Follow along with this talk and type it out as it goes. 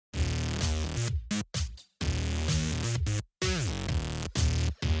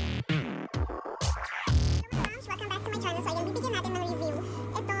So ayan, bibigyan natin ng review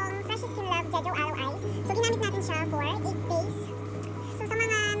itong Fresh SkinLab Jeju Aloe Ice. So ginamit natin siya for 8 days. So sa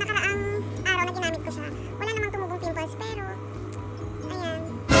mga nakaraang araw na ginamit ko siya, wala namang tumubong pimples, pero ayan,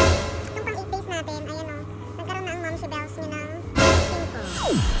 itong pang 8 days natin, ayan o, nagkaroon na ang momshi bells niya ng pimples.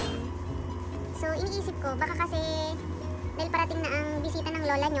 So iniisip ko, baka kasi dahil parating na ang bisita ng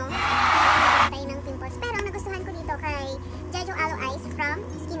lola nyo, tayo ng pimples. Pero ang nagustuhan ko dito kay Jeju Aloe Ice from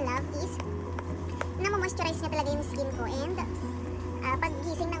SkinLab is na-moisturize niya talaga yung skin ko, and pag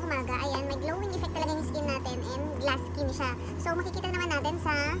gising ng umaga, ayan, may glowing effect talaga yung skin natin, and glass skin siya. So makikita naman natin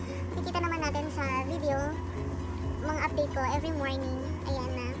sa video, mga update ko every morning,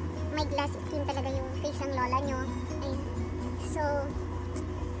 ayan na may glass skin talaga yung face ng lola nyo. Ayan. So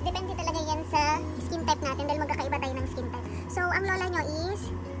depende talaga yan sa skin type natin dahil magkakaiba tayo ng skin type. So ang lola nyo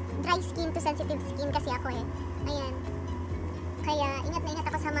is dry skin to sensitive skin kasi ako eh. Ayan. Kaya ingat na ingat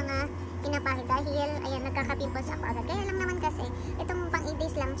ako sa mga pinapahid dahil ayan, nagkaka-pimples ako agad. Kaya lang naman kasi itong pang 8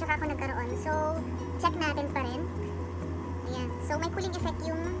 days lang tsaka ako nagkaroon. So check natin pa rin. Ayan. So may cooling effect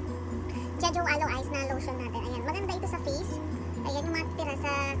yung Jeju Aloe Ice na lotion natin. Ayan. Maganda ito sa face. Ayan, yung mga tira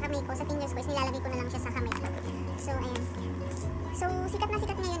sa kamay ko, sa fingers ko, is nilalagay ko na lang siya sa kamay ko. So ayan. So sikat na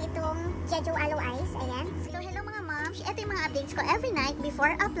sikat ngayon itong Jeju Aloe Ice. Ayan. So hello mga moms. Ito yung mga updates ko every night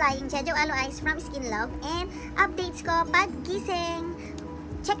before applying Jeju Aloe Ice from SkinLab, and updates ko pag gising.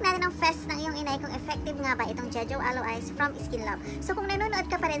 Check natin ang fest ng iyong inay kung effective nga ba itong Jeju Aloe Ice from SkinLab. So kung nanonood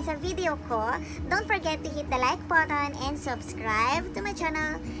ka pa rin sa video ko, don't forget to hit the like button and subscribe to my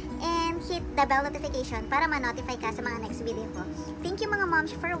channel and hit the bell notification para ma-notify ka sa mga next video ko. Thank you mga moms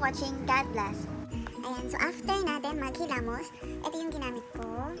for watching. God bless. Ayan, so after natin maghilamos, ito yung ginamit ko.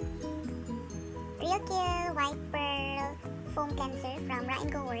 Real Kill White Pearl Foam Cleanser from Ra &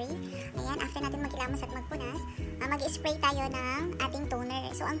 Go Worry. Ayan, after natin maghilamos at magpunas, mag-spray tayo ng ating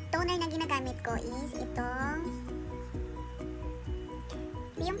toner. So ang toner na ginagamit ko is itong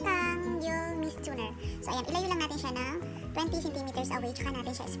yung Tangyul Mist Toner. So ayan, ilayo lang natin siya ng 20 cm away, tsaka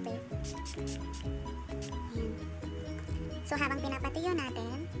natin siya spray. Ayan. So habang pinapatuyo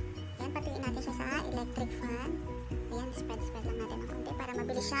natin, ayan, patuyuin natin siya sa electric fan. Ayan, spread lang natin ng konti para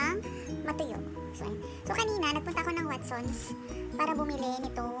mabilis siyang matuyo. So ayan. So kanina, nagpunta ako ng Watsons para bumili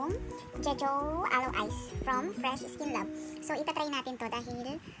nitong Jeju Aloe Ice from Fresh SkinLab. So itatry natin to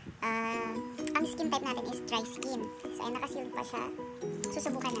dahil ang skin type natin is dry skin. So ayan, nakasealed pa siya.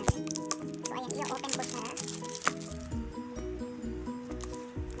 Susubukan natin. So ayan, i-open ko siya.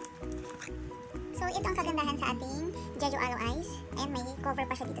 So ito ang kagandahan sa ating Jeju Aloe Ice, and may cover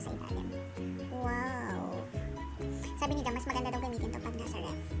pa siya dito sa ilalim. Wow! Sabi nila, mas maganda daw gamitin to pag nasa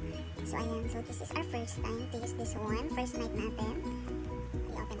ref. So ayan, so this is our first time to use this one. First night natin.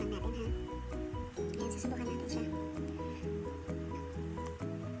 I-open lang natin ha. Ayan, susubukan natin siya.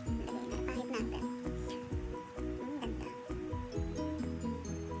 Lagay na, pahit natin. Ganda.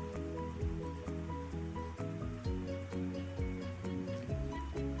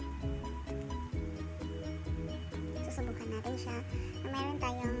 Susubukan natin siya. Mayroon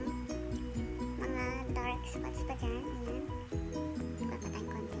tayong mga dark spots pa dyan. Ayan. Tukat pa tayong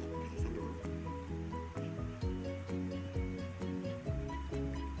konti para sa loob.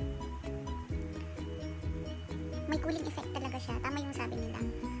 May cooling effect talaga siya. Tama yung sabi nila.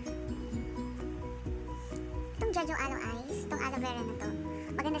 Itong Jeju Aloe Ice, itong aloe vera na to,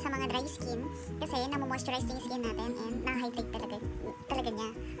 maganda sa mga dry skin kasi namomoisturize yung skin natin and na-hydrate talaga niya.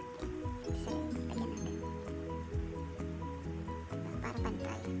 So, lagyan natin. Para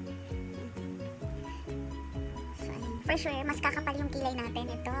pantay. So, ayan. For sure, mas kakapal yung kilay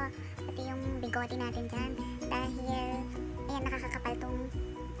natin. Ito, pati yung bigote natin dyan. Dahil, ayan, nakakakapal tong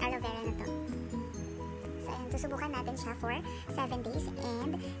aloe vera na to. So, ayan, susubukan natin siya for 7 days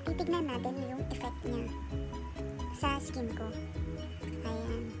and titignan natin yung effect niya sa skin ko.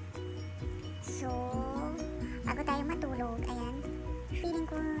 Ayan. So, bago tayo matulog, ayan, feeling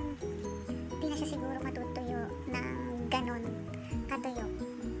ko hindi na siya siguro matutuyo ng ganon katuyo.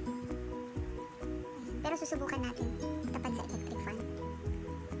 Pero susubukan natin tapat sa electric fan.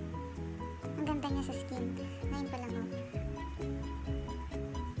 Ang ganda niya sa skin. Ngayon pa lang, oh.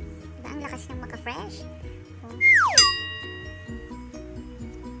 Diba ang lakas niyang maka-fresh? Oh.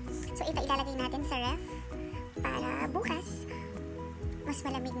 So ito ilalagay natin sa ref para bukas mas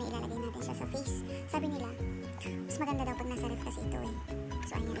malamig na ilalagay natin siya sa face. Sabi nila, mas maganda daw pag nasa ref kasi ito eh.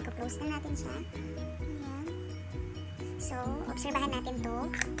 So ayan, i-close na natin siya. Ayan. So, obserbahan natin to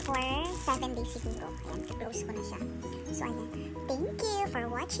for 7 days siguro. Ayan, i-close ko na siya. So ayan, thank you for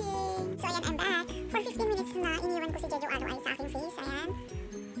watching. So ayan, I'm back. For 15 minutes na iniwan ko si Jeju Aloe Ice sa aking face. Ayan,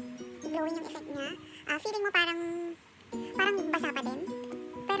 glowing yung effect niya. Feeling mo parang basa pa din.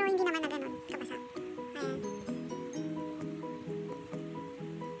 Pero hindi naman na ganun kabasa. Ayan.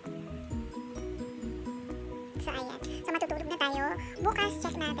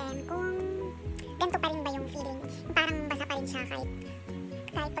 check natin kung ganito pa rin ba yung feeling. Yung parang basa pa rin siya kahit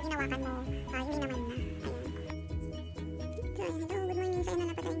pag hinawakan mo, hindi naman na. Ayun. So, ayun. Hello, good morning. So, ayun,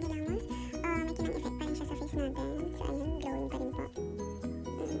 nalapat tayong gilamos. May kinang effect pa rin siya sa face natin. So, ayun, glowing pa rin po.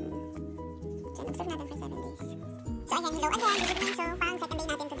 So, observe natin for 7 days. So, ayan, hello again. Good morning. So, parang second day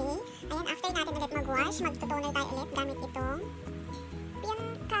natin today. Ayan, after natin ulit mag-wash, mag-toner tayo ulit gamit itong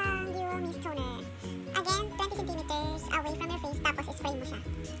Pinka Duo Mist Toner. Again, 20 centimeters away from your face, tapos spray mo siya.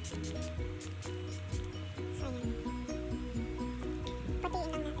 So, ayan. Patiin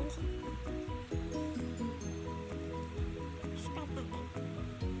lang natin siya. Spread natin.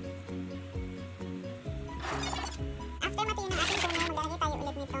 After matiin ang ating toner, maglalagay tayo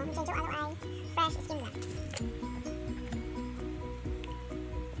ulit nitong Jeju Aloe Ice Fresh SkinLab.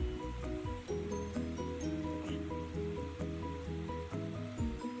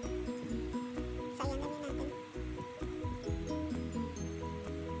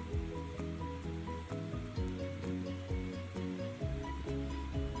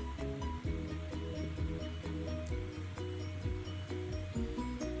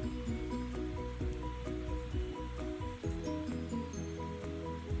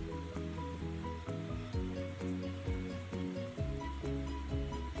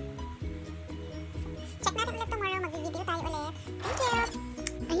 Check natin ulit tomorrow, mag-video tayo ulit. Thank you!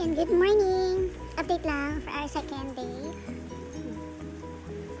 Ayan, good morning! Update lang for our second day.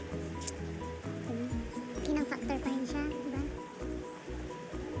 Kinang factor pa rin siya, diba?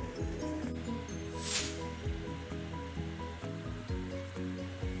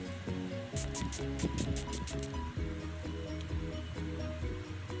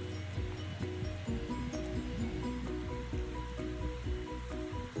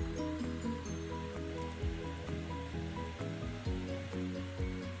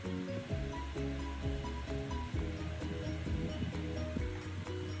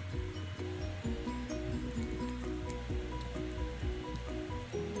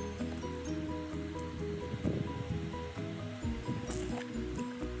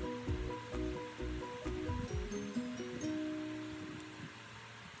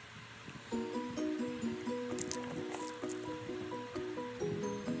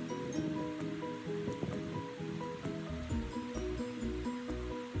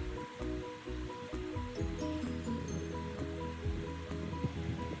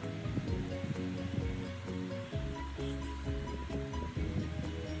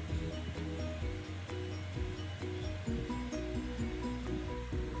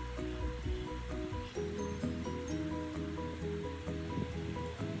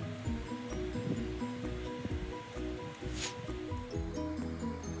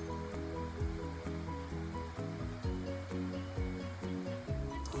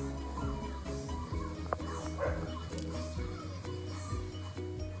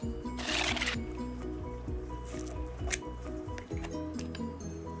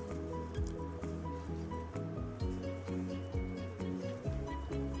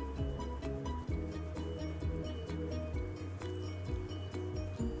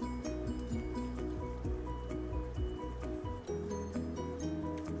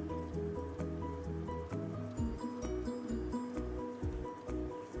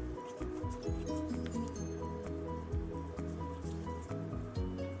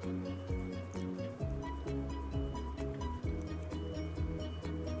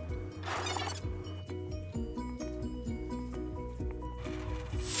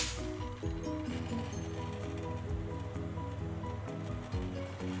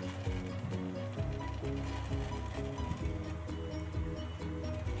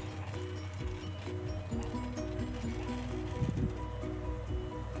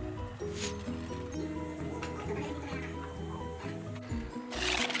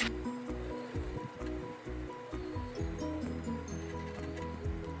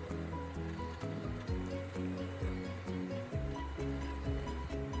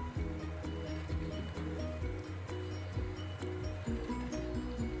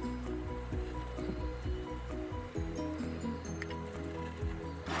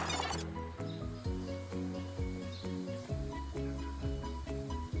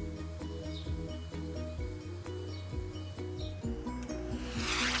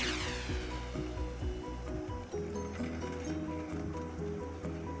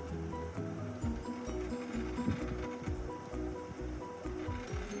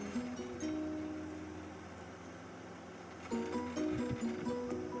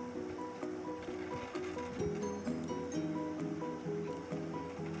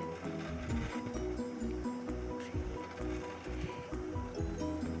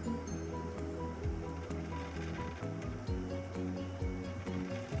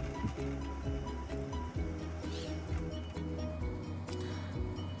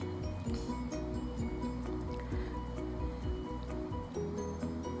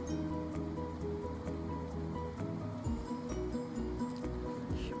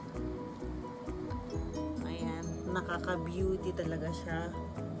 nakaka-beauty talaga siya.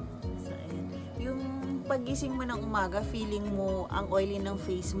 So, ayan. Yung pagising mo ng umaga, feeling mo ang oily ng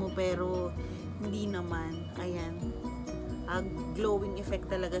face mo, pero hindi naman. Ayan. Glowing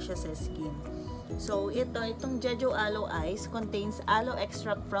effect talaga siya sa skin. So, itong Jeju Aloe Ice contains aloe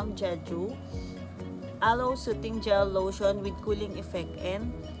extract from Jeju, aloe soothing gel lotion with cooling effect,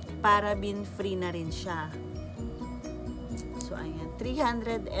 and paraben free na rin siya. So, ayan.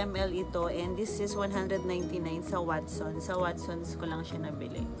 300 ml ito, and this is 199 sa Watsons. Sa Watsons ko lang siya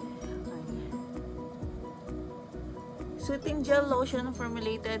nabili. Ayan. Soothing gel lotion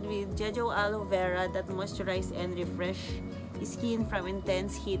formulated with Jeju aloe vera that moisturize and refresh skin from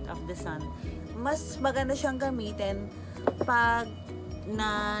intense heat of the sun. Mas maganda siyang gamitin pag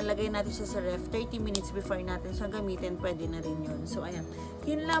nalagay natin siya sa ref, 30 minutes before natin siya gamitin, pwede na rin yun. So, ayan.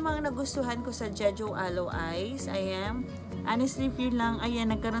 Yun lamang nagustuhan ko sa Jeju Aloe Ice. Ayan. Honestly, feel lang,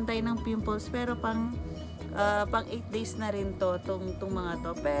 ayan, nagkaroon tayo ng pimples, pero pang 8 days na rin tong mga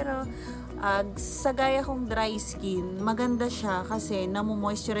to. Pero, sa gaya kong dry skin, maganda siya kasi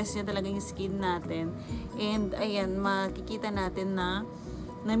namomoisturize niya talaga yung skin natin. And, ayan, makikita natin na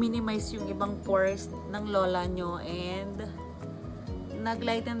na-minimize yung ibang pores ng lola nyo, and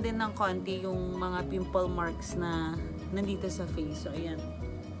naglighten din ng konti yung mga pimple marks na nandito sa face. So, ayan.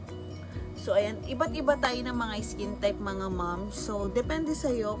 So, ayan. Iba't iba tayo ng mga skin type, mga mom. So, depende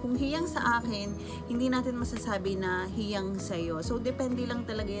sa'yo. Kung hiyang sa akin, hindi natin masasabi na hiyang sa'yo. So, depende lang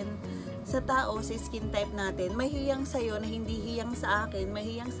talaga yan sa tao, sa skin type natin. May hiyang sa'yo na hindi hiyang sa akin. May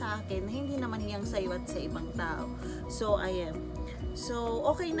hiyang sa akin na hindi naman hiyang sa'yo at sa ibang tao. So, ayan. So,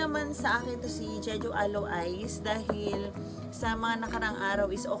 okay naman sa akin to si Jeju Aloe Ice dahil sa mga nakarang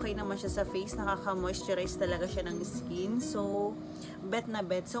araw is okay naman siya sa face. Nakaka-moisturize talaga siya ng skin. So, bet na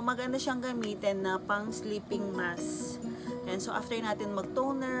bet. So, maganda siyang gamitin na pang sleeping mask. And so, after natin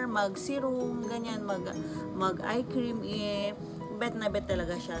mag-toner, mag-serum, ganyan, mag-eye cream, bet na bet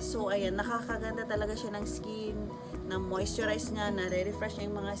talaga siya. So, ayan, nakakaganda talaga siya ng skin, na moisturize niya, na re-refresh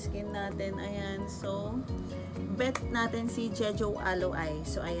niya yung mga skin natin. Ayan, so, bet natin si Jeju Aloe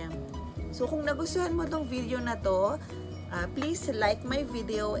Ice. So, ayan. So, kung nagustuhan mo tong video na to, please like my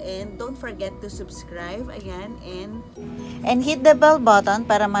video and don't forget to subscribe. Ayan, and hit the bell button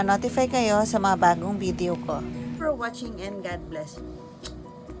para ma-notify kayo sa mga bagong video ko. For watching, and God bless.